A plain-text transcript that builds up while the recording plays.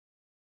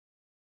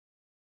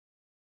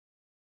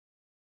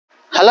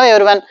Hello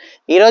everyone,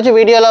 ఈ రోజు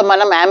వీడియోలో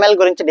మనం YAML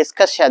గురించి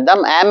డిస్కస్ చేద్దాం.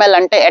 YAML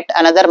అంటే ఎట్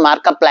అనదర్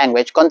మార్కప్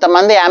లాంగ్వేజ్.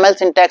 కొంతమంది YAML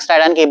సింటాక్స్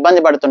రాయడానికి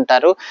ఇబ్బంది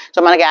పడుతుంటారు.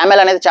 సో మనకి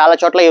YAML అనేది చాలా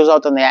చోట్ల యూజ్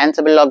అవుతుంది.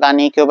 యాన్సిబుల్లో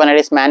కానీ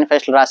క్యూబర్నెటిస్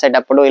మేనిఫెస్టోలు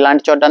రాసేటప్పుడు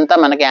ఇలాంటి చోటంతా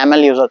మనకి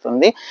YAML యూజ్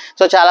అవుతుంది.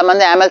 సో చాలా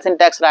మంది YAML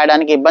సింటాక్స్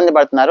రాయడానికి ఇబ్బంది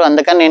పడుతున్నారు.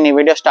 అందుకని నేను ఈ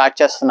వీడియో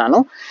స్టార్ట్ చేస్తున్నాను.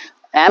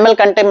 YAML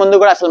కంటే ముందు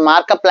కూడా అసలు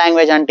మార్కప్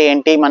లాంగ్వేజ్ అంటే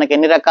ఏంటి, మనకి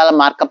ఎన్ని రకాల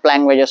మార్కప్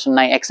లాంగ్వేజెస్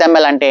ఉన్నాయి,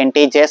 XML అంటే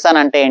ఏంటి, JSON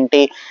అంటే ఏంటి,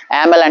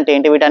 YAML అంటే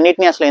ఏంటి,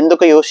 వీటన్నిటిని అసలు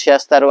ఎందుకు యూస్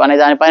చేస్తారు అనే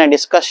దానిపైన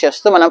డిస్కస్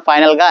చేస్తూ మనం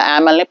ఫైనల్గా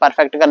YAMLని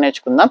పర్ఫెక్ట్గా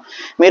నేర్చుకుందాం.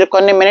 మీరు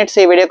కొన్ని మినిట్స్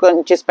ఈ వీడియో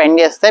గురించి స్పెండ్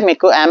చేస్తే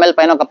మీకు YAML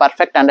పైన ఒక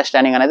పర్ఫెక్ట్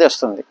అండర్స్టాండింగ్ అనేది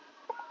వస్తుంది.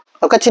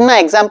 ఒక చిన్న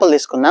ఎగ్జాంపుల్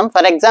తీసుకుందాం.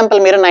 ఫర్ ఎగ్జాంపుల్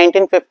మీరు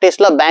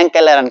 1950s బ్యాంక్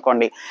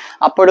వెళ్ళారనుకోండి.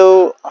 అప్పుడు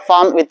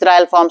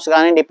విత్డ్రాయల్ ఫార్మ్స్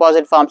కానీ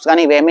డిపాజిట్ ఫార్మ్స్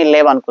కానీ ఇవేమీ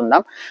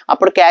లేవనుకుందాం.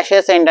 అప్పుడు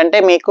క్యాషియర్స్ ఏంటంటే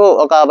మీకు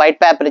ఒక వైట్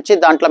పేపర్ ఇచ్చి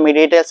దాంట్లో మీ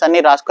డీటెయిల్స్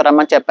అన్ని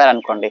రాసుకురమ్మని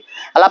చెప్పారనుకోండి.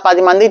 అలా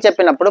 10 మందికి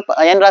చెప్పినప్పుడు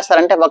ఏం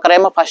రాస్తారంటే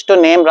ఒకరేమో ఫస్ట్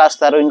నేమ్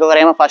రాస్తారు,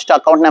 ఇంకొకరేమో ఫస్ట్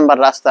అకౌంట్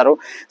నెంబర్ రాస్తారు.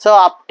 సో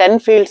ఆ 10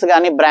 ఫీల్డ్స్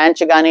కానీ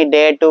బ్రాంచ్ కానీ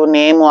డేటు,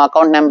 నేము,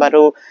 అకౌంట్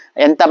నెంబరు,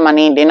 ఎంత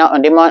మనీ,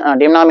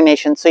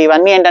 డినామినేషన్స్,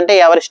 ఇవన్నీ ఏంటంటే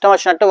ఎవరి ఇష్టం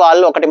వచ్చినట్టు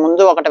వాళ్ళు ఒకటి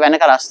ముందు ఒకటి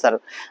వెనక రాస్తారు.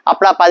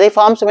 అప్పుడు ఆ 10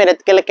 ఫామ్స్ మీరు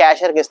ఎత్తుకెళ్ళి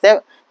క్యాషియర్కి ఇస్తే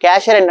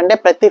క్యాషియర్ ఏంటంటే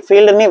ప్రతి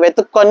ఫీల్డ్ని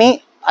వెతుక్కొని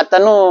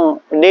అతను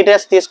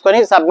డీటెయిల్స్ తీసుకొని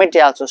సబ్మిట్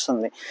చేయాల్సి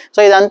వస్తుంది. సో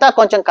ఇదంతా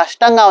కొంచెం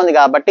కష్టంగా ఉంది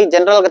కాబట్టి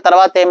జనరల్గా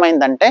తర్వాత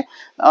ఏమైందంటే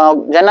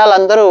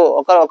జనాలందరూ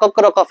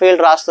ఒక్కొక్కరు ఒక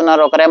ఫీల్డ్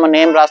రాస్తున్నారు, ఒకరేమో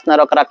నేమ్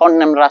రాస్తున్నారు, ఒకరు అకౌంట్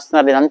నెంబర్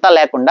రాస్తున్నారు. ఇదంతా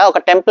లేకుండా ఒక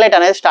టెంప్లెట్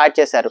అనేది స్టార్ట్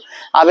చేశారు.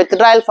 ఆ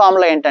విత్డ్రాయల్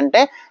ఫామ్లో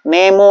ఏంటంటే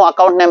నేము,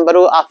 అకౌంట్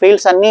నెంబరు, ఆ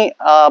ఫీల్డ్స్ అన్నీ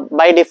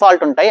బై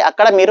డిఫాల్ట్ ఉంటాయి.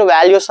 అక్కడ మీరు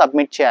వాల్యూస్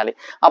సబ్మిట్ చేయాలి.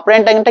 అప్పుడు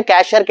ఏంటంటే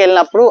క్యాషియర్కి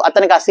వెళ్ళినప్పుడు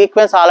అతనికి ఆ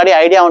సీక్వెన్స్ ఆల్రెడీ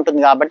ఐడియా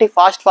ఉంటుంది కాబట్టి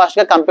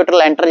ఫాస్ట్గా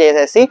కంప్యూటర్లో ఎంటర్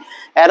చేసేసి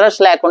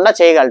ఎర్రర్స్ లేకుండా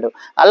చేయగలడు.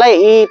 అలా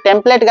ఈ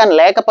టెంప్లెట్ కానీ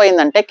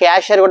లేకపోయిందంటే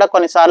క్యాషియర్ కూడా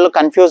కొన్నిసార్లు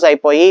కన్ఫ్యూజ్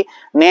అయిపోయి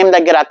నేమ్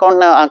దగ్గర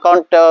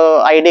అకౌంట్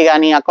ఐడి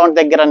కానీ అకౌంట్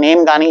దగ్గర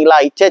నేమ్ కానీ ఇలా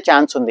ఇచ్చే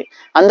ఛాన్స్ ఉంది.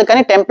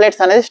 అందుకని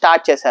టెంప్లెట్స్ అనేది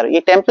స్టార్ట్ చేశారు. ఈ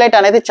టెంప్లెట్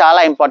అనేది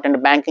చాలా ఇంపార్టెంట్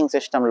బ్యాంకింగ్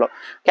సిస్టంలో.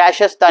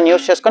 క్యాషియర్స్ దాన్ని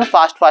యూస్ చేసుకొని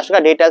ఫాస్ట్గా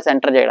డీటెయిల్స్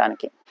ఎంటర్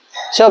చేయడానికి.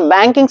 సో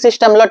బ్యాంకింగ్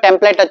సిస్టంలో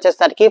టెంప్లెట్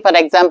వచ్చేసరికి ఫర్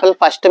ఎగ్జాంపుల్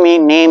ఫస్ట్ మీ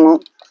నేము,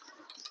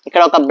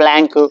 ఇక్కడ ఒక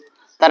బ్లాంక్,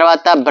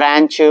 తర్వాత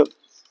బ్రాంచ్,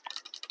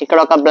 ఇక్కడ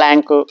ఒక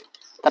బ్లాంక్,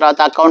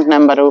 తర్వాత account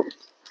number,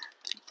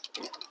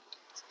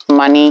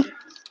 money,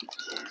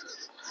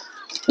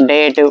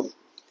 date,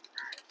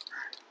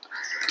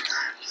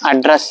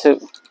 address,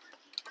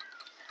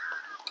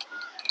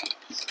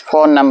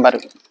 phone number,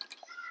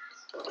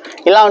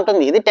 ఇలా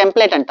ఉంటుంది. ఇది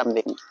టెంప్లెట్ అంటాం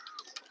దీన్ని.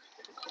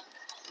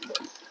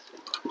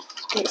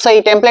 సో ఈ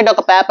టెంప్లెట్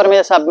ఒక పేపర్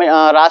మీద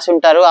రాసి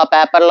ఉంటారు. ఆ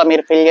పేపర్లో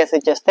మీరు ఫిల్ చేసి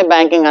ఇచ్చేస్తే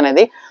బ్యాంకింగ్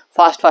అనేది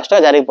ఫాస్ట్గా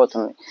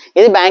జరిగిపోతుంది.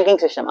 ఇది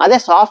బ్యాంకింగ్ సిస్టమ్. అదే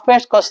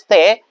సాఫ్ట్వేర్స్కి వస్తే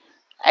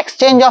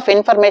ఎక్స్చేంజ్ ఆఫ్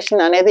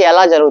ఇన్ఫర్మేషన్ అనేది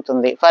ఎలా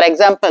జరుగుతుంది. ఫర్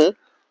ఎగ్జాంపుల్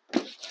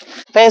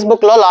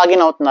ఫేస్బుక్లో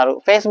లాగిన్ అవుతున్నారు.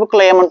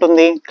 ఫేస్బుక్లో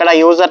ఏముంటుంది, ఇక్కడ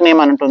యూజర్ నేమ్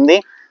అని ఉంటుంది,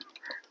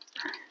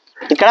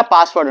 ఇక్కడ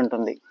పాస్వర్డ్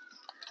ఉంటుంది.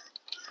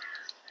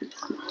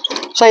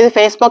 సో ఇది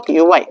ఫేస్బుక్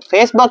యూఐ.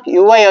 ఫేస్బుక్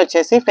యూఐ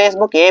వచ్చేసి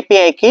ఫేస్బుక్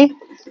ఏపీఐకి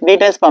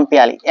డీటెయిల్స్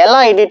పంపించాలి. ఎలా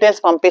ఈ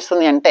డీటెయిల్స్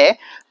పంపిస్తుంది అంటే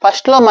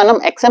ఫస్ట్లో మనం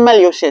XML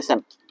యూస్ చేసాం.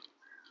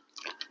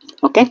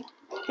 ఓకే,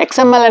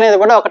 XML అనేది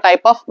కూడా ఒక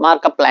టైప్ ఆఫ్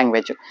మార్కప్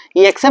లాంగ్వేజ్.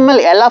 ఈ XML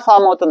ఎలా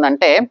ఫామ్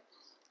అవుతుందంటే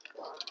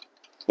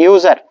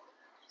యూజర్,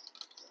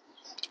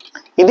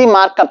 ఇది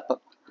మార్కప్,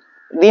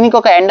 దీనికి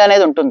ఒక ఎండ్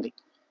అనేది ఉంటుంది,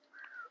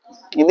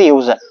 ఇది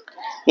యూజర్.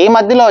 ఈ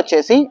మధ్యలో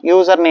వచ్చేసి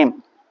user name,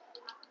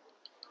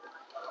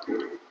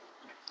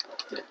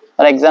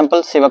 for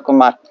example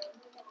Shivakumar,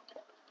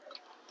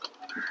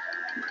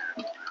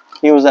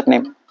 user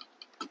name.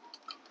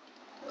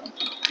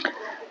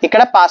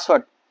 ఇక్కడ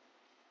పాస్వర్డ్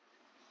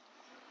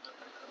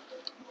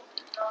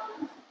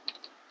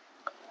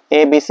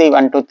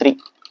ABC123,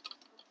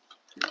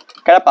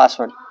 ఇక్కడ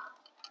పాస్వర్డ్.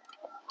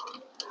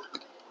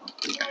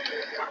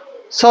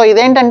 సో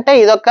ఇదేంటంటే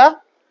ఇదొక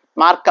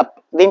మార్కప్.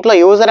 దీంట్లో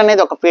యూజర్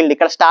అనేది ఒక ఫీల్డ్,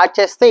 ఇక్కడ స్టార్ట్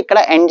చేస్తే ఇక్కడ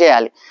ఎండ్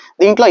చేయాలి.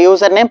 దీంట్లో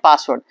యూజర్ నేమ్,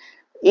 పాస్వర్డ్.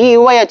 ఈ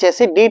యూఐ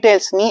వచ్చేసి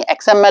డీటెయిల్స్ని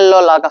XMLలో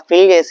లాగా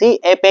ఫిల్ చేసి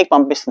ఏపీఐకి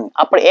పంపిస్తుంది.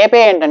 అప్పుడు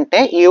ఏపీఐ ఏంటంటే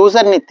ఈ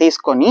యూజర్ని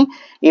తీసుకొని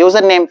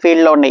యూజర్ నేమ్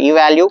ఫీల్డ్లో ఉండే ఈ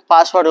వాల్యూ,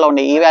 పాస్వర్డ్లో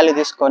ఉండే ఈ వాల్యూ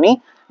తీసుకొని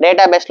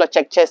డేటాబేస్లో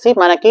చెక్ చేసి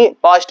మనకి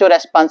పాజిటివ్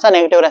రెస్పాన్సా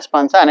నెగిటివ్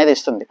రెస్పాన్సా అనేది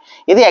ఇస్తుంది.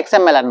 ఇది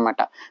XML అనమాట.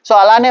 సో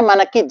అలానే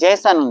మనకి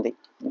JSON ఉంది,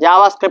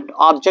 జావా స్క్రిప్ట్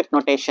ఆబ్జెక్ట్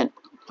నోటేషన్.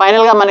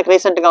 ఫైనల్గా మనకి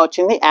రీసెంట్గా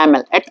వచ్చింది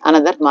YAML at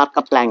another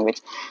markup language.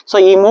 So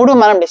ఈ మూడు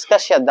మనం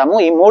డిస్కస్ చేద్దాము.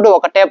 ఈ మూడు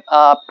ఒకటే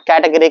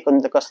కేటగిరీ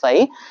కిందకి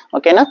వస్తాయి.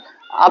 ఓకేనా?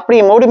 అప్పుడు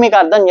ఈ మూడు మీకు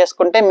అర్థం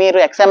చేసుకుంటే మీరు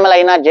XML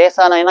అయినా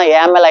JSON అయినా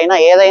YAML అయినా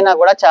ఏదైనా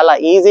కూడా చాలా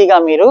ఈజీగా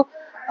మీరు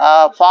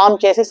ఫామ్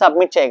చేసి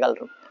సబ్మిట్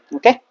చేయగలరు.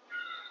 ఓకే,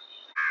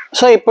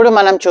 సో ఇప్పుడు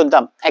మనం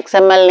చూద్దాం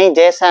XMLని,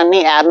 JSONని,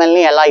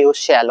 YAMLని ఎలా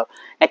యూస్ చేయాలో.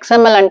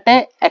 XML అంటే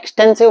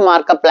ఎక్స్టెన్సివ్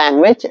మార్కప్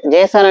లాంగ్వేజ్,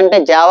 JSON అంటే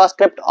Java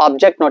script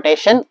object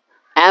notation,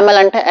 YAML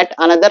అంటే ఎట్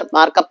అనదర్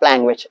మార్కప్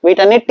లాంగ్వేజ్.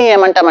 వీటన్నిటిని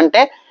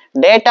ఏమంటామంటే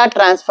డేటా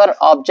ట్రాన్స్ఫర్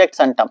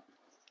ఆబ్జెక్ట్స్ అంటాం.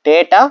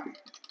 డేటా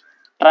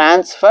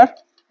ట్రాన్స్ఫర్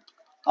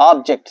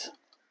ఆబ్జెక్ట్స్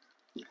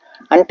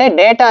అంటే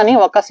డేటాని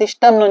ఒక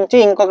సిస్టమ్ నుంచి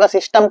ఇంకొక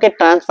సిస్టమ్కి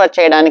ట్రాన్స్ఫర్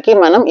చేయడానికి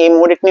మనం ఈ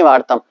మూడింటిని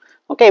వాడతాం.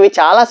 ఓకే, ఇవి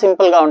చాలా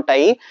సింపుల్గా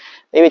ఉంటాయి.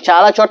 ఇవి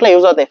చాలా చోట్ల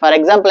యూజ్ అవుతాయి. ఫర్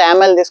ఎగ్జాంపుల్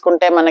యామెల్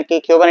తీసుకుంటే మనకి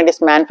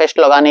క్యూబర్నెటిస్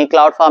మేనిఫెస్టోలో కానీ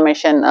క్లౌడ్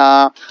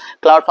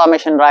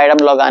ఫార్మేషన్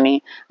రాయడంలో కానీ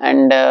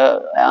అండ్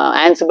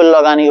యాన్సిబుల్లో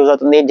కానీ యూజ్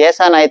అవుతుంది.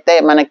 జేసన్ అయితే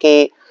మనకి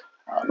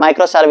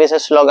మైక్రో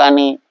సర్వీసెస్లో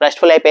కానీ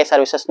రెస్ట్ఫుల్ ఏపీఐ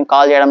సర్వీసెస్ని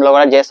కాల్ చేయడంలో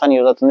కూడా జేసన్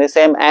యూజ్ అవుతుంది.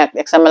 సేమ్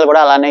XML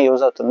కూడా అలానే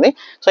యూజ్ అవుతుంది.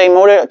 సో ఈ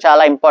మూడు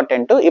చాలా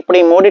ఇంపార్టెంట్. ఇప్పుడు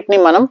ఈ మూడింటిని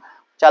మనం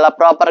చాలా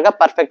ప్రాపర్గా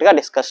పర్ఫెక్ట్గా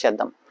డిస్కస్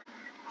చేద్దాం.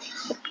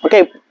 ఓకే,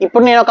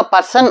 ఇప్పుడు నేను ఒక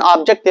పర్సన్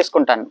ఆబ్జెక్ట్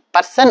తీసుకుంటాను.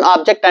 పర్సన్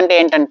ఆబ్జెక్ట్ అంటే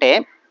ఏంటంటే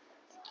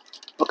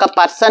ఒక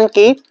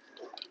పర్సన్కి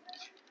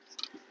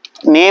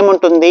నేమ్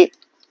ఉంటుంది,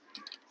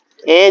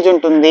 ఏజ్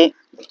ఉంటుంది,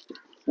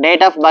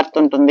 డేట్ ఆఫ్ బర్త్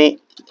ఉంటుంది,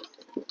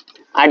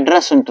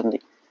 అడ్రస్ ఉంటుంది.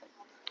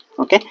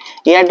 ఓకే,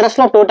 ఈ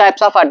అడ్రస్లో 2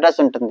 టైప్స్ ఆఫ్ అడ్రస్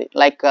ఉంటుంది,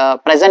 like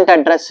present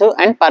address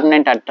and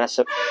permanent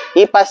address.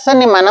 ఈ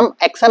పర్సన్ని మనం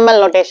XML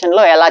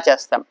నోటేషన్లో ఎలా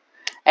చేస్తాం?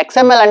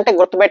 XML అంటే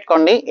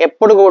గుర్తుపెట్టుకోండి,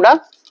 ఎప్పుడు కూడా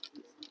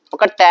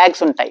ఒక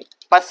ట్యాగ్స్ ఉంటాయి.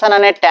 పర్సన్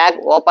అనే ట్యాగ్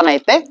ఓపెన్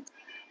అయితే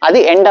అది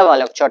ఎండ్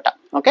అవ్వాలి ఒక చోట.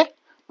 ఓకే,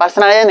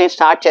 పర్సన్ అనేది నేను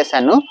స్టార్ట్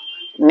చేశాను,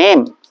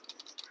 నేమ్,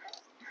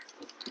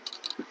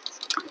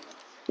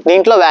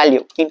 దీంట్లో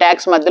వాల్యూ, ఈ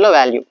ట్యాగ్స్ మధ్యలో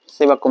వాల్యూ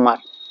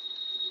శివకుమార్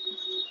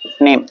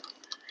నేమ్,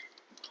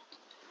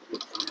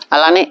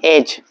 అలానే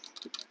ఏజ్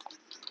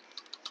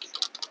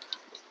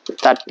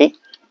 30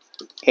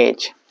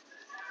 ఏజ్.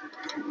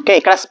 ఓకే,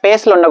 ఇక్కడ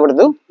స్పేస్లు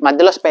ఉండకూడదు,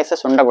 మధ్యలో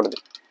స్పేసెస్ ఉండకూడదు.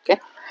 Okay,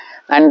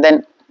 and then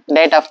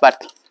date of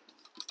birth,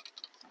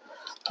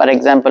 for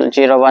example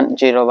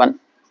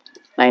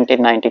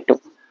 01/01/1992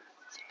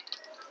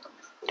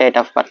 date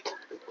of birth,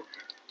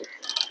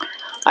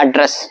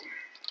 address.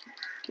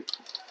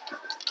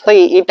 So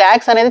ఈ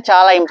ట్యాగ్స్ అనేది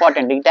చాలా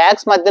ఇంపార్టెంట్. ఈ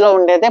ట్యాగ్స్ మధ్యలో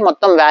ఉండేదే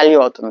మొత్తం వాల్యూ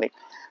అవుతుంది.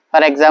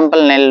 ఫర్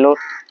ఎగ్జాంపుల్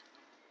నెల్లూరు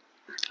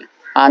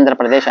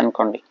ఆంధ్రప్రదేశ్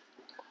అనుకోండి.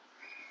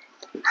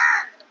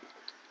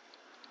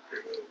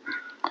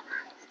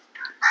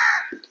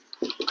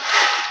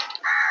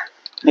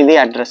 ఇది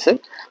అడ్రస్.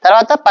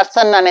 తర్వాత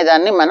పర్సన్ అనే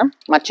దాన్ని మనం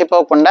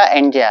మర్చిపోకుండా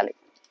ఎండ్ చేయాలి.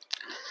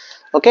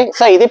 ఓకే,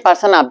 సో ఇది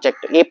పర్సన్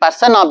ఆబ్జెక్ట్. ఈ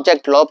పర్సన్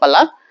ఆబ్జెక్ట్ లోపల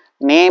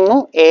నేము,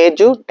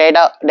 age,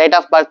 date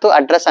of birth,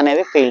 address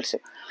అనేవి ఫీల్డ్స్.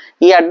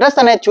 ఈ అడ్రస్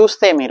అనేది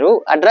చూస్తే మీరు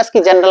అడ్రస్కి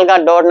జనరల్గా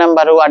door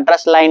number,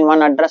 address line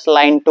 1, address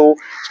line 2,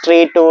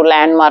 street,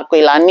 land mark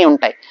ఇలా అన్నీ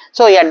ఉంటాయి.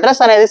 సో ఈ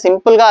అడ్రస్ అనేది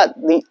సింపుల్గా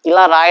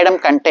ఇలా రాయడం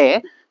కంటే,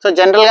 సో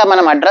జనరల్గా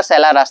మనం అడ్రస్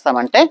ఎలా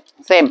రాస్తామంటే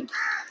సేమ్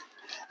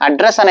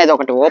అడ్రస్ అనేది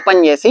ఒకటి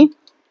ఓపెన్ చేసి,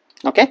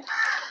 ఓకే,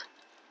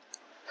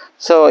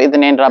 సో ఇది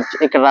నేను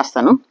ఇక్కడ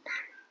రాస్తాను.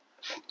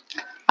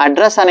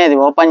 అడ్రస్ అనేది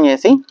ఓపెన్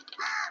చేసి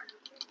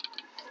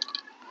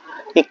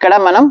ఇక్కడ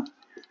మనం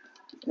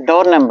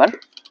door number,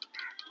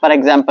 for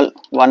example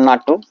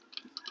 102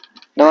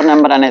 door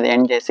number అనేది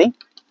ఎండ్ చేసి,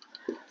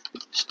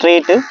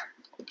 స్ట్రీట్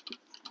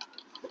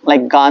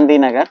లైక్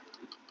గాంధీనగర్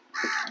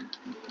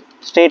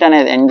స్ట్రీట్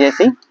అనేది ఎండ్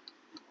చేసి,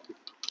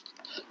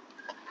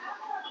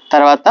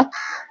 తర్వాత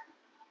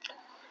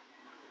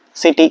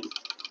సిటీ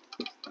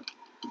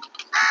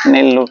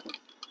నెల్లూరు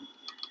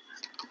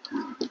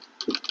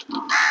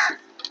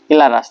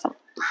ఇలా రాస్తాం.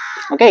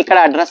 ఓకే, ఇక్కడ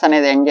అడ్రస్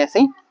అనేది ఎండ్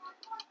చేసి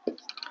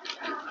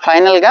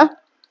ఫైనల్గా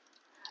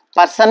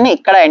పర్సన్ని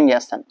ఇక్కడ ఎండ్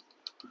చేస్తాను.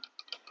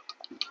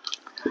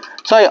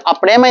 సో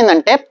అప్పుడు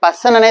ఏమైందంటే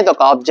పర్సన్ అనేది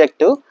ఒక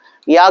ఆబ్జెక్టు.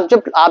 ఈ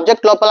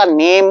ఆబ్జెక్ట్ లోపల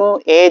నేము,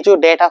 ఏజ్,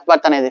 డేట్ ఆఫ్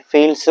బర్త్ అనేది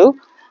ఫీల్డ్స్,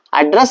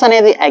 అడ్రస్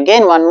అనేది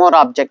again one more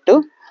object,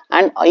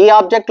 and ఈ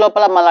ఆబ్జెక్ట్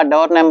లోపల మళ్ళీ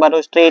డోర్ నెంబరు,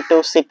 స్ట్రీటు,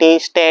 సిటీ,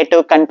 స్టేటు,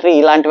 కంట్రీ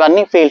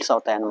ఇలాంటివన్నీ ఫీల్డ్స్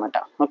అవుతాయి అన్నమాట.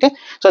 ఓకే,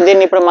 సో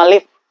దీన్ని ఇప్పుడు మళ్ళీ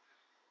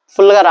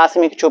ఫుల్గా రాసి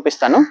మీకు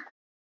చూపిస్తాను.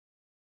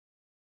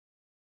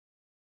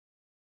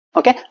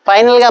 ఓకే,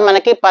 ఫైనల్గా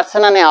మనకి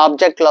పర్సన్ అనే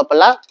ఆబ్జెక్ట్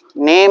లోపల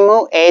నేము,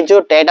 ఏజ్,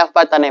 డేట్ ఆఫ్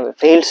బర్త్ అనేవి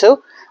ఫీల్డ్స్,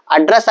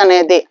 అడ్రస్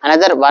అనేది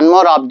another one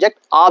more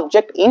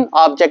object in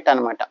object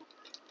అనమాట.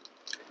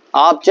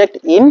 Object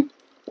in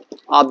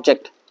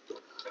object.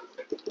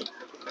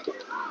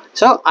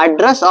 So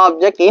address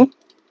object in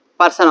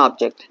person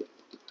object.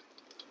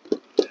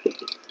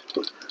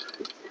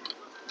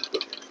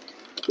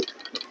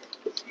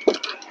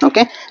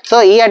 Okay, so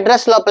ఈ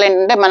అడ్రస్ లోపల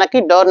ఏంటంటే మనకి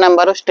డోర్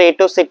నెంబరు,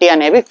 స్ట్రీటు, సిటీ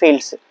అనేవి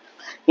ఫీల్డ్స్.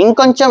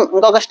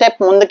 ఇంకొక స్టెప్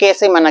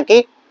ముందుకేసి మనకి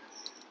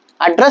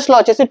అడ్రస్లో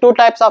వచ్చేసి 2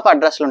 టైప్స్ ఆఫ్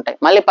అడ్రస్లు ఉంటాయి.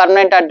 మళ్ళీ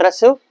పర్మనెంట్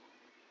అడ్రస్,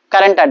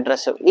 కరెంట్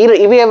అడ్రస్.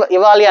 ఇవి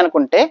ఇవ్వాలి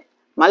అనుకుంటే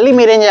మళ్ళీ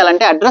మీరు ఏం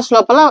చేయాలంటే అడ్రస్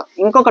లోపల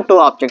ఇంకొక 2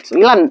 ఆబ్జెక్ట్స్,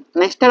 ఇలా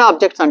నెస్టెడ్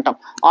ఆబ్జెక్ట్స్ అంటాం.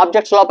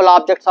 ఆబ్జెక్ట్స్ లోపల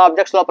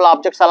ఆబ్జెక్ట్స్ లోపల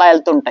ఆబ్జెక్ట్స్ అలా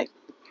వెళ్తుంటాయి.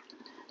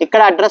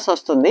 ఇక్కడ అడ్రస్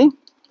వస్తుంది,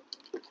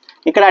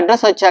 ఇక్కడ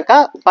అడ్రస్ వచ్చాక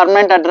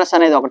పర్మనెంట్ అడ్రస్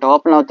అనేది ఒకటి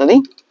ఓపెన్ అవుతుంది.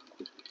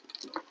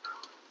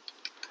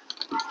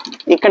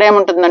 ఇక్కడ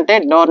ఏముంటుందంటే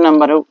డోర్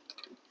నెంబరు,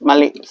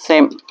 మళ్ళీ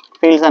సేమ్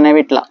ఫీల్డ్స్ అనేవి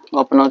ఇట్లా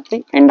ఓపెన్ అవుతాయి,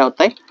 ఎండ్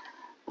అవుతాయి.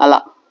 అలా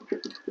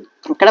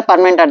ఇక్కడ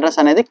పర్మనెంట్ అడ్రస్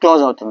అనేది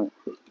క్లోజ్ అవుతుంది.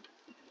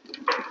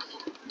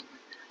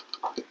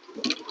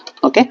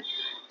 ఓకే,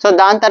 సో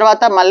దాని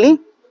తర్వాత మళ్ళీ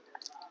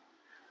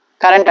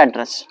కరెంట్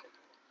అడ్రస్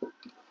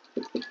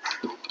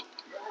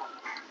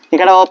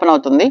ఇక్కడ ఓపెన్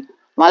అవుతుంది,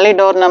 మళ్ళీ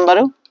డోర్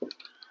నెంబరు,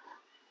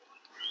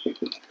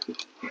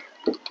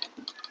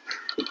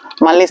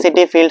 మళ్ళీ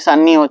సిటీ, ఫీల్డ్స్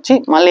అన్నీ వచ్చి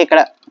మళ్ళీ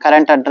ఇక్కడ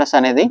కరెంట్ అడ్రస్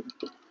అనేది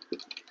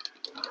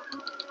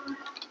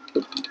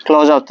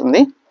క్లోజ్ అవుతుంది.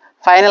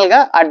 ఫైనల్గా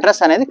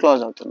అడ్రస్ అనేది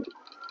క్లోజ్ అవుతుంది.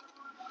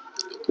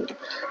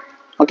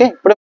 ఓకే,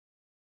 ఇప్పుడు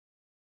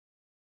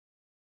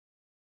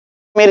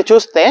మీరు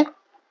చూస్తే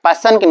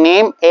పర్సన్కి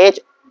name, age,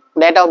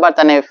 date of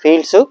birth అనే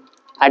ఫీల్డ్స్,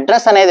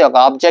 అడ్రస్ అనేది ఒక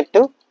ఆబ్జెక్ట్.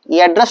 ఈ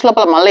అడ్రస్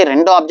లోపల మళ్ళీ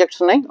 2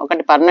 ఆబ్జెక్ట్స్ ఉన్నాయి,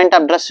 ఒకటి పర్మనెంట్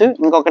అడ్రస్,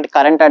 ఇంకొకటి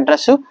కరెంట్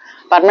అడ్రస్.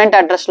 పర్మనెంట్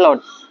అడ్రస్లో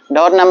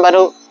డోర్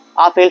నెంబరు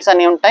ఆ ఫీల్డ్స్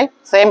అన్నీ ఉంటాయి.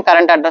 సేమ్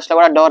కరెంట్ అడ్రస్లో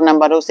కూడా డోర్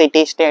నెంబరు,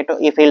 సిటీ, స్టేట్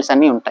ఈ ఫీల్డ్స్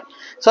అన్నీ ఉంటాయి.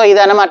 సో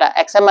ఇదన్నమాట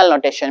ఎక్స్ఎంఎల్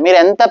నోటేషన్. మీరు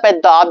ఎంత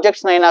పెద్ద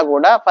ఆబ్జెక్ట్స్ అయినా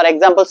కూడా, ఫర్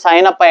ఎగ్జాంపుల్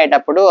సైన్ అప్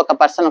అయ్యేటప్పుడు, ఒక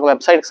పర్సన్ ఒక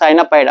వెబ్సైట్కి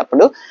సైన్ అప్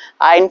అయ్యేటప్పుడు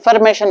ఆ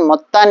ఇన్ఫర్మేషన్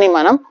మొత్తాన్ని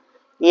మనం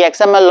ఈ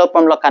ఎక్స్ఎంఎల్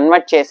రూపంలో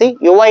కన్వర్ట్ చేసి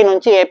యూఐ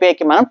నుంచి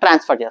ఏపీఐకి మనం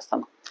ట్రాన్స్ఫర్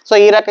చేస్తాం. సో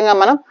ఈ రకంగా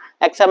మనం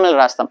ఎక్స్ఎంఎల్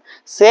రాస్తాం.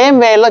 సేమ్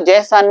వేలో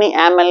జేసాన్ని,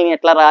 యామెల్ని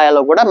ఎట్లా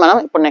రాయాలో కూడా మనం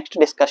ఇప్పుడు నెక్స్ట్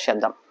డిస్కస్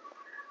చేద్దాం.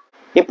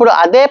 ఇప్పుడు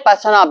అదే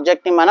పర్సన్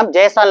ఆబ్జెక్ట్ని మనం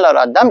జేసాన్లో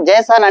రాద్దాం.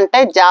 జేసాన్ అంటే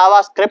జావా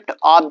స్క్రిప్ట్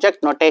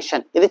ఆబ్జెక్ట్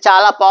నొటేషన్. ఇది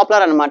చాలా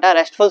పాపులర్ అనమాట.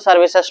 రెస్ట్ఫుల్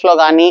సర్వీసెస్లో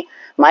కానీ,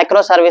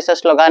 మైక్రో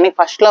సర్వీసెస్లో కానీ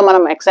ఫస్ట్లో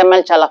మనం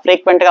ఎక్స్ఎంఎల్ చాలా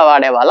ఫ్రీక్వెంట్గా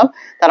వాడేవాళ్ళం.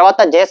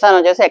 తర్వాత జేసాన్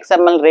వచ్చేసి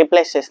ఎక్స్ఎంఎల్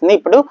రీప్లేస్ చేసింది.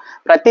 ఇప్పుడు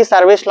ప్రతి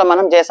సర్వీస్లో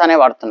మనం జేసానే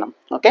వాడుతున్నాం.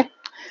 ఓకే,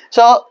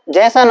 సో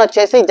జేసాన్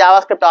వచ్చేసి జావా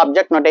స్క్రిప్ట్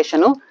ఆబ్జెక్ట్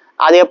నొటేషను.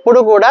 అది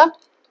ఎప్పుడు కూడా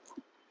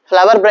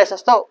ఫ్లవర్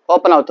బ్రేసెస్తో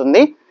ఓపెన్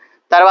అవుతుంది.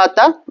 తర్వాత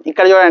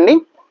ఇక్కడ చూడండి,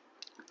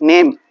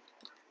 నేమ్,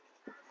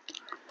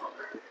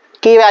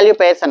 కీ వాల్యూ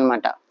పేర్స్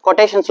అనమాట,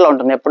 కొటేషన్స్లో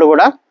ఉంటుంది ఎప్పుడు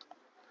కూడా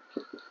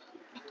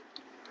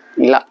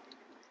ఇలా.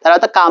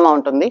 తర్వాత కామా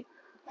ఉంటుంది.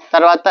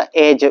 తర్వాత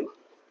ఏజ్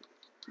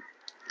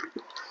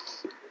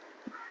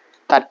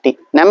 30.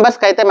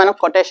 నెంబర్స్కి అయితే మనం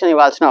కొటేషన్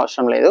ఇవ్వాల్సిన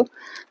అవసరం లేదు.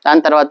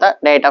 దాని తర్వాత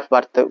date of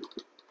birth,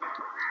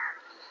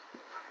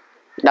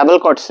 double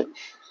quotes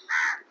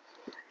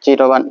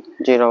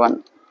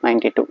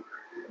 010192,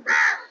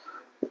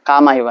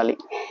 comma ఇవ్వాలి.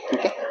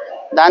 ఓకే,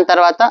 దాని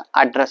తర్వాత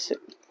అడ్రస్.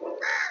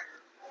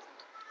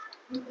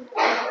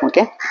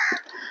 ఓకే,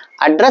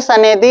 అడ్రస్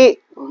అనేది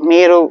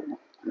మీరు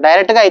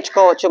డైరెక్ట్గా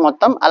ఇచ్చుకోవచ్చు,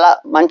 మొత్తం అలా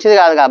మంచిది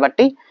కాదు.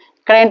 కాబట్టి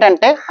ఇక్కడ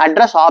ఏంటంటే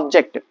అడ్రస్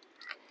ఆబ్జెక్ట్,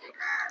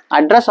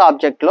 అడ్రస్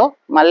ఆబ్జెక్ట్లో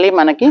మళ్ళీ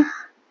మనకి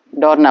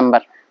డోర్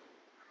నెంబర్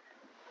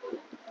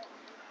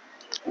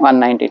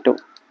 192,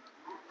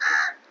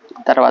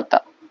 తర్వాత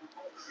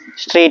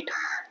స్ట్రీట్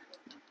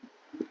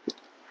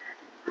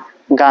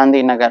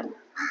గాంధీనగర్,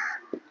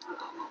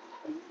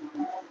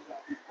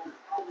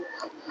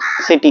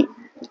 సిటీ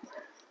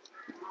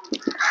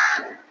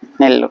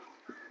నెల్లూరు,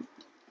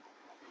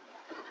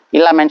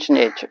 ఇలా మెన్షన్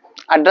చేయొచ్చు.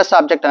 అడ్రస్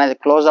ఆబ్జెక్ట్ అనేది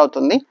క్లోజ్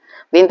అవుతుంది.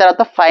 దీని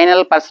తర్వాత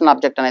ఫైనల్ పర్సన్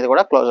ఆబ్జెక్ట్ అనేది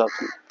కూడా క్లోజ్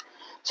అవుతుంది.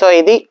 సో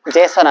ఇది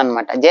జేసాన్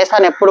అనమాట.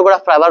 జేసాన్ ఎప్పుడు కూడా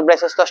ఫ్లవర్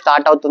బ్రేసెస్తో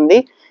స్టార్ట్ అవుతుంది.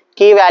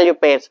 కీ వాల్యూ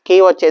పేర్స్, కీ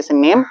వచ్చేసి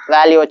నేమ్,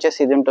 వాల్యూ వచ్చేసి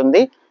ఇది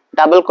ఉంటుంది,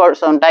 డబుల్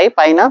కోట్స్ ఉంటాయి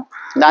పైన.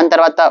 దాని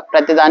తర్వాత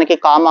ప్రతి దానికి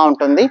కామా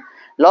ఉంటుంది.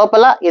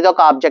 లోపల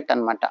ఇదొక ఆబ్జెక్ట్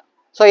అనమాట.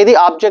 సో ఇది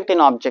object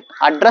in object,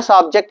 address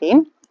object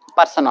in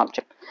person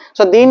object.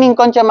 So దీన్ని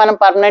ఇంకొంచెం మనం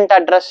పర్మనెంట్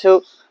అడ్రస్,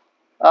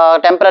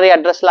 టెంపరీ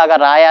అడ్రస్ లాగా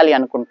రాయాలి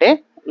అనుకుంటే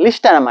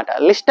లిస్ట్ అనమాట.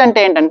 లిస్ట్ అంటే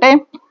ఏంటంటే,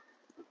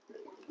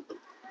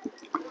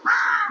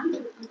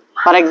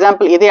 ఫర్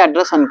ఎగ్జాంపుల్ ఇది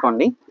అడ్రస్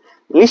అనుకోండి.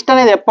 లిస్ట్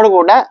అనేది ఎప్పుడు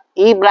కూడా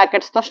ఈ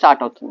బ్రాకెట్స్తో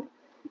స్టార్ట్ అవుతుంది.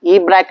 ఈ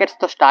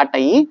బ్రాకెట్స్తో స్టార్ట్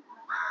అయ్యి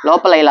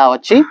లోపల ఇలా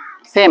వచ్చి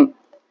same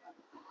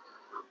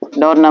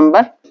door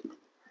number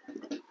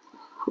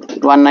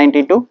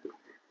 192,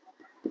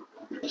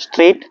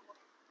 street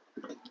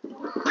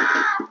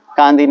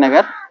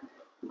Gandhinagar,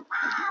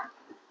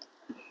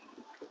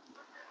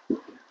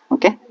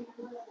 okay,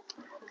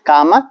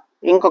 comma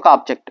ఇంకొక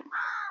ఆబ్జెక్ట్,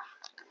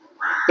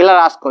 ఇలా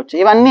రాసుకోవచ్చు.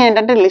 ఇవన్నీ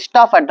ఏంటంటే లిస్ట్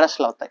ఆఫ్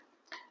అడ్రస్లు అవుతాయి.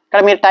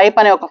 ఇక్కడ మీరు టైప్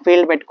అనే ఒక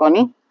ఫీల్డ్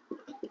పెట్టుకొని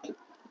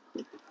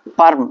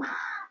పర్మ్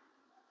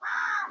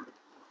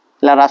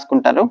ఇలా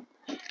రాసుకుంటారు.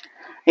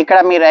 ఇక్కడ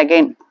మీరు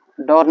అగైన్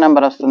డోర్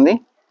నెంబర్ వస్తుంది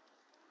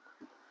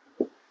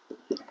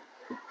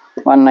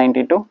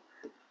 192,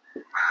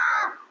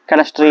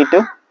 ఇక్కడ స్ట్రీట్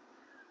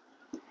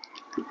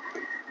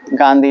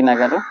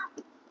గాంధీనగర్,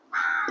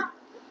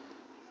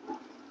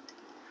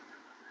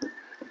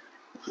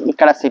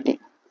 ఇక్కడ సిటీ.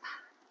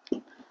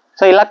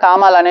 సో ఇలా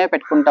కామాలు అనేవి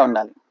పెట్టుకుంటూ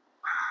ఉండాలి.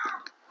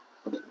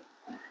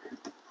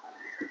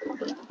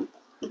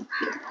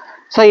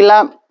 సో ఇలా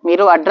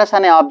మీరు అడ్రస్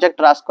అనే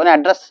ఆబ్జెక్ట్ రాసుకొని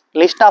అడ్రస్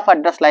లిస్ట్ ఆఫ్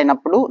అడ్రస్లు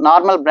అయినప్పుడు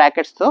నార్మల్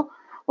బ్రాకెట్స్తో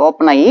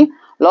ఓపెన్ అయ్యి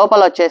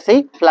లోపల వచ్చేసి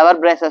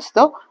ఫ్లవర్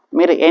బ్రేసెస్తో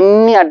మీరు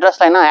ఎన్ని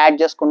అడ్రస్లు అయినా యాడ్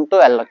చేసుకుంటూ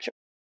వెళ్ళొచ్చు.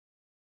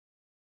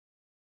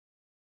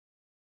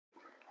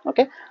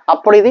 ఓకే,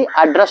 అప్పుడు ఇది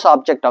అడ్రస్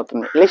ఆబ్జెక్ట్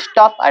అవుతుంది, లిస్ట్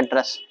ఆఫ్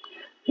అడ్రస్.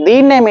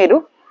 దీన్నే మీరు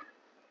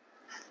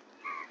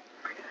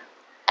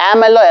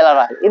యామెల్లో ఎలా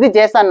రాయాలి, ఇది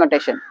జేసాన్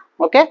notation.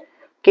 Okay,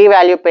 key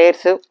value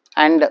pairs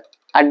and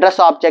address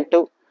object,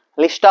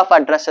 list of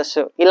addresses,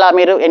 ఇలా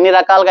మీరు ఎన్ని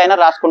రకాలుగా అయినా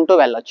రాసుకుంటూ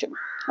వెళ్ళొచ్చు.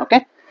 ఓకే,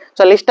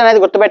 సో లిస్ట్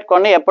అనేది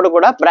గుర్తుపెట్టుకోండి, ఎప్పుడు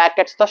కూడా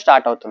బ్రాకెట్స్తో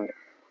స్టార్ట్ అవుతుంది.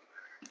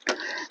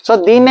 సో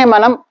దీన్నే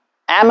మనం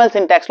యామెల్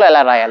సింటాక్స్లో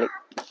ఎలా రాయాలి.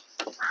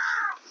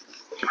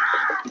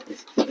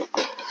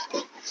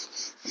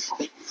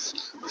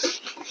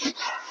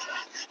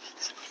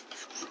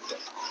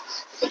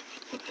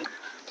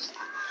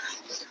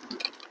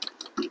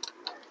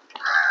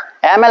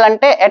 యామెల్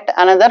అంటే at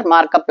another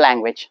markup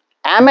language.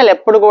 YAML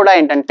ఎప్పుడు కూడా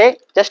ఏంటంటే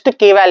just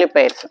key value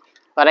pairs.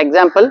 For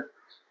example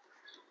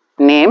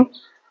name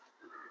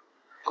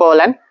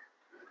colon,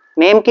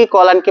 నేమ్కి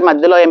కోలన్కి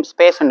మధ్యలో ఏం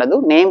స్పేస్ ఉండదు,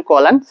 నేమ్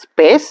కోలన్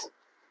స్పేస్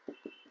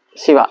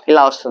శివ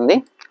ఇలా వస్తుంది.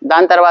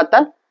 దాని తర్వాత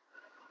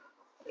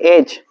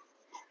age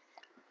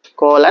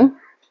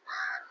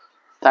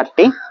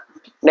 :30,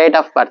 date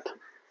of birth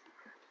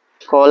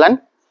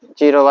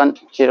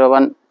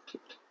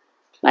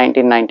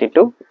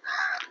 :01/01/1992.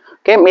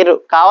 Okay, మీరు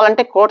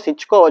కావాలంటే కోడ్స్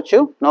ఇచ్చుకోవచ్చు,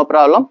 నో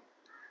ప్రాబ్లం.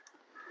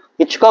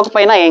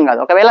 ఇచ్చుకోకపోయినా ఏం కాదు.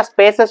 ఒకవేళ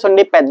స్పేసెస్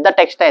ఉండి పెద్ద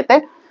టెక్స్ట్ అయితే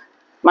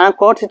మనం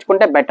కోడ్స్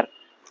ఇచ్చుకుంటే బెటర్.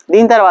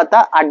 దీని తర్వాత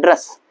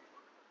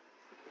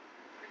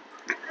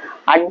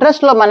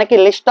అడ్రస్లో మనకి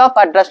లిస్ట్ ఆఫ్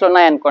అడ్రస్లు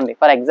ఉన్నాయనుకోండి.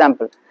 ఫర్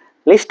ఎగ్జాంపుల్,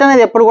 లిస్ట్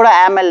అనేది ఎప్పుడు కూడా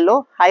యామెల్లో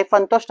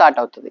హైఫన్తో స్టార్ట్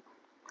అవుతుంది.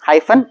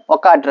 హైఫన్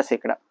ఒక అడ్రస్,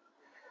 ఇక్కడ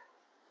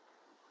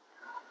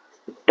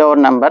door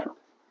number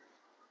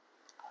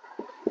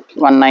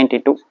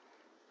 192,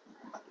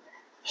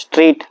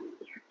 street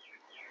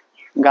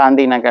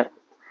Gandhinagar,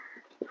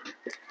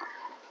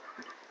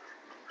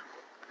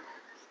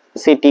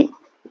 city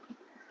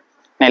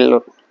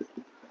Nellore,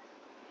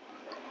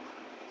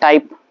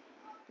 type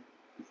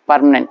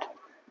permanent.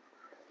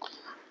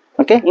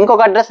 Okay,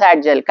 ఇంకొక అడ్రస్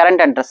యాడ్ చేయాలి,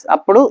 కరెంట్ అడ్రస్.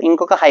 అప్పుడు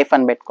ఇంకొక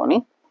హైఫన్ పెట్టుకొని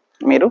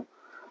మీరు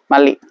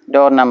మళ్ళీ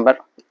door number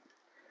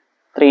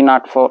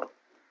 304,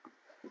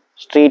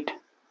 street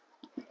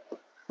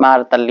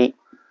మారతల్లి,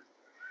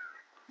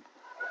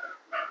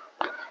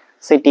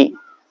 city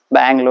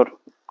Bengaluru,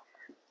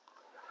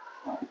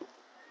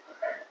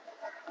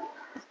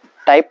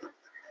 type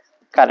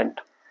current.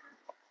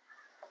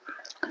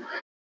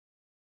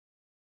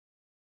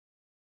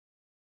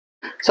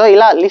 So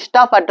ఇలా లిస్ట్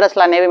ఆఫ్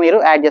అడ్రస్లు అనేవి మీరు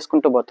యాడ్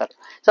చేసుకుంటూ పోతారు.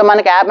 సో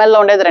మనకి యామెల్లో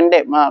ఉండేది రెండే,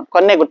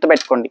 కొన్ని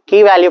గుర్తుపెట్టుకోండి. Key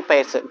value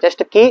pairs,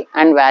 just key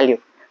and value.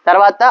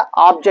 తర్వాత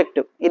ఆబ్జెక్ట్,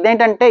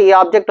 ఇదేంటంటే ఈ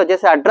ఆబ్జెక్ట్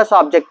వచ్చేసి అడ్రస్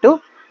ఆబ్జెక్టు,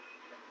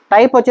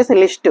 టైప్ వచ్చేసి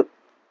లిస్ట్.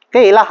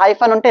 ఓకే, ఇలా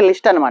హైఫన్ ఉంటే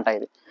లిస్ట్ అనమాట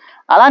ఇది.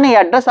 అలానే ఈ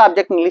అడ్రస్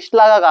ఆబ్జెక్ట్ని లిస్ట్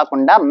లాగా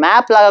కాకుండా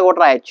మ్యాప్ లాగా కూడా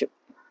రాయొచ్చు.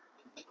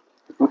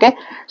 ఓకే,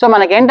 సో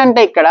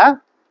మనకేంటంటే ఇక్కడ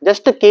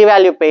జస్ట్ కీ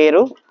వాల్యూ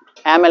పేరు,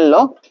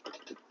 యామెల్లో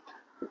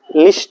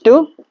లిస్టు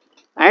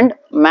అండ్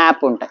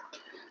మ్యాప్ ఉంటాయి.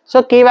 సో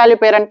కీ వాల్యూ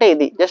పేరు అంటే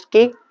ఇది జస్ట్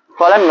కీ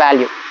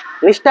 :వాల్యూ.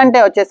 లిస్ట్ అంటే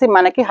వచ్చేసి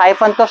మనకి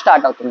హైఫన్తో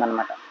స్టార్ట్ అవుతుంది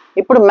అనమాట.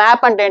 ఇప్పుడు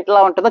మ్యాప్ అంటే ఎట్లా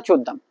ఉంటుందో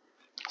చూద్దాం.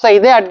 సో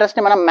ఇదే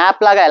అడ్రస్ని మనం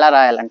మ్యాప్ లాగా ఎలా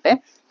రాయాలంటే,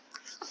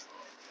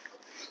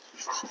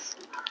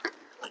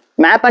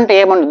 మ్యాప్ అంటే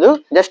ఏముండదు,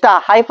 జస్ట్ ఆ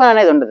హైఫన్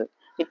అనేది ఉండదు.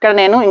 ఇక్కడ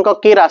నేను ఇంకో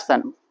కీ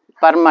రాస్తాను,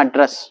 పర్మ్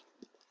అడ్రస్.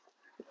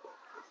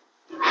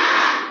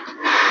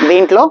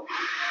 దీంట్లో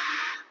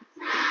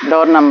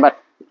డోర్ నంబర్.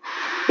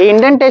 ఈ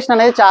ఇండెంటేషన్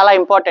అనేది చాలా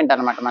ఇంపార్టెంట్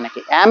అనమాట. మనకి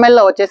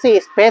యామెల్లో వచ్చేసి ఈ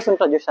స్పేస్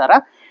ఉంటుంది చూసారా,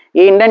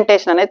 ఈ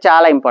ఇండెంటేషన్ అనేది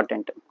చాలా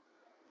important.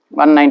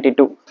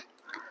 192,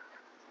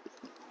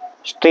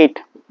 street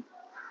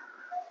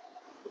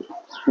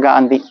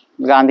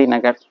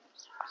Gandhinagar,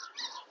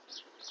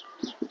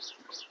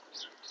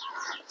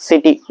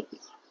 city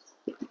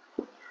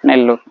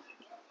Nellore.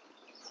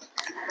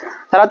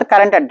 తర్వాత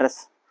current address,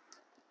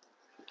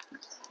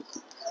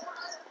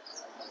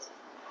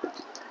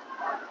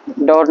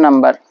 door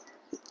number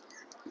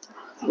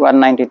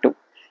 192,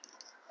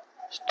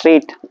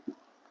 street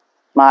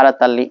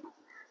మారతల్లి,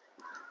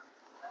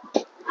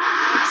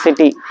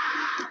 city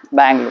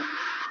Bengaluru.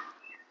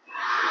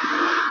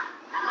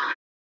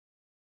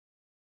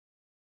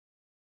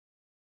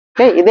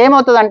 Okay,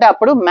 ఇదేమవుతుందంటే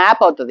అప్పుడు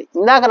మ్యాప్ అవుతుంది.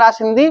 ఇందాక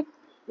రాసింది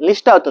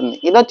లిస్ట్ అవుతుంది,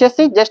 ఇది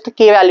వచ్చేసి జస్ట్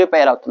కీ వాల్యూ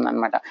పేర్ అవుతుంది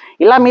అనమాట.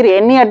 ఇలా మీరు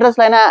ఎన్ని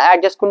అడ్రస్లు అయినా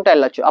యాడ్ చేసుకుంటూ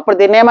వెళ్ళొచ్చు. అప్పుడు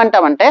దీన్ని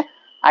ఏమంటామంటే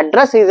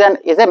address is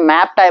a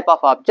map type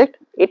of object.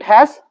 It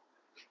has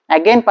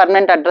again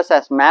permanent address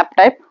as map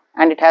type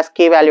and it has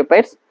key value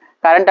pairs.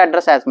 Current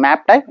address as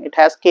map type, it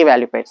has key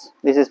value pairs.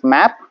 This is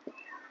map,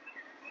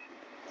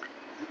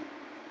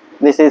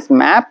 this is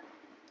map,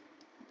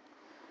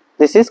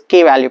 this is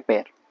key value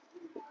pair.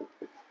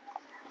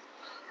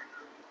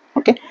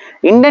 Okay,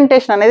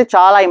 indentation అనేది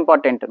చాలా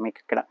important మీకు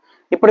ఇక్కడ.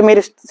 ఇప్పుడు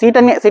మీరు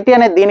city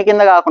అనేది దీని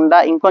కింద కాకుండా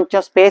ఇంకొంచెం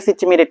స్పేస్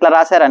ఇచ్చి మీరు ఇట్లా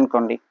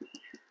రాశారనుకోండి,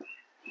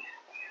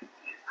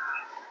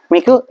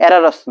 మీకు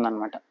ఎర్రర్ వస్తుంది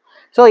అనమాట.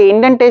 సో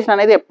ఇండెంటేషన్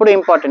అనేది ఎప్పుడు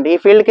ఇంపార్టెంట్. ఈ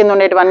ఫీల్డ్ కింద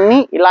ఉండేటివన్నీ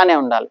ఇలానే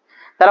ఉండాలి.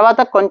 తర్వాత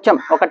కొంచెం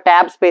ఒక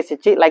ట్యాబ్ స్పేస్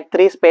ఇచ్చి, లైక్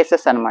 3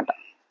 స్పేసెస్ అనమాట,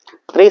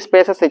 3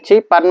 స్పేసెస్ ఇచ్చి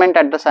పర్మనెంట్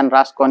అడ్రస్ అని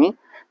రాసుకొని,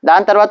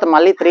 దాని తర్వాత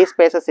మళ్ళీ 3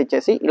 స్పేసెస్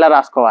ఇచ్చేసి ఇలా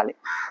రాసుకోవాలి.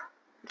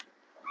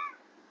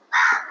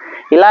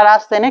 ఇలా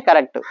రాస్తేనే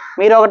కరెక్ట్.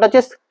 మీరు ఒకటి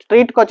వచ్చేసి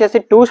స్ట్రీట్కి వచ్చేసి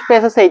 2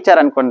 స్పేసెస్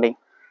ఇచ్చారనుకోండి,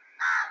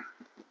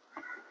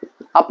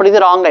 అప్పుడు ఇది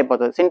రాంగ్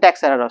అయిపోతుంది,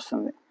 సింటాక్స్ ఎర్రర్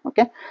వస్తుంది.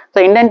 ఓకే, సో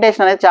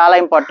ఇండెంటేషన్ అనేది చాలా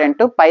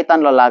ఇంపార్టెంట్,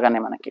 పైథాన్లో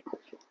లాగానే మనకి.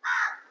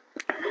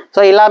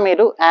 సో ఇలా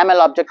మీరు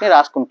యామెల్ ఆబ్జెక్ట్ని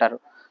రాసుకుంటారు.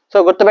 సో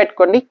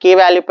గుర్తుపెట్టుకోండి, key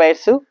value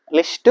pairs,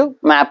 list,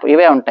 map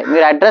ఇవే ఉంటాయి.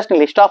 మీరు అడ్రస్ని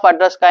లిస్ట్ ఆఫ్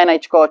అడ్రస్గా అయినా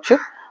ఇచ్చుకోవచ్చు,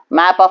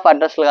 మ్యాప్ ఆఫ్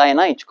అడ్రస్గా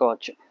అయినా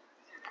ఇచ్చుకోవచ్చు.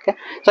 ఓకే,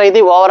 సో ఇది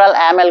ఓవరాల్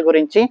యామెల్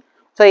గురించి.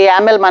 సో ఈ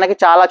యామెల్ మనకి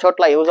చాలా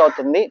చోట్ల యూజ్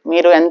అవుతుంది.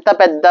 మీరు ఎంత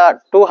పెద్ద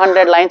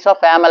 200 లైన్స్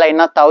ఆఫ్ యామెల్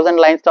అయినా 1000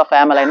 లైన్స్ ఆఫ్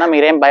యామెల్ అయినా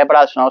మీరేం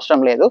భయపడాల్సిన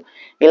అవసరం లేదు,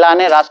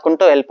 ఇలానే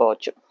రాసుకుంటూ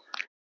వెళ్ళిపోవచ్చు.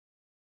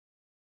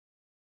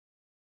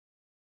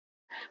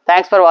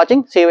 Thanks for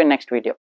watching. See you in next video.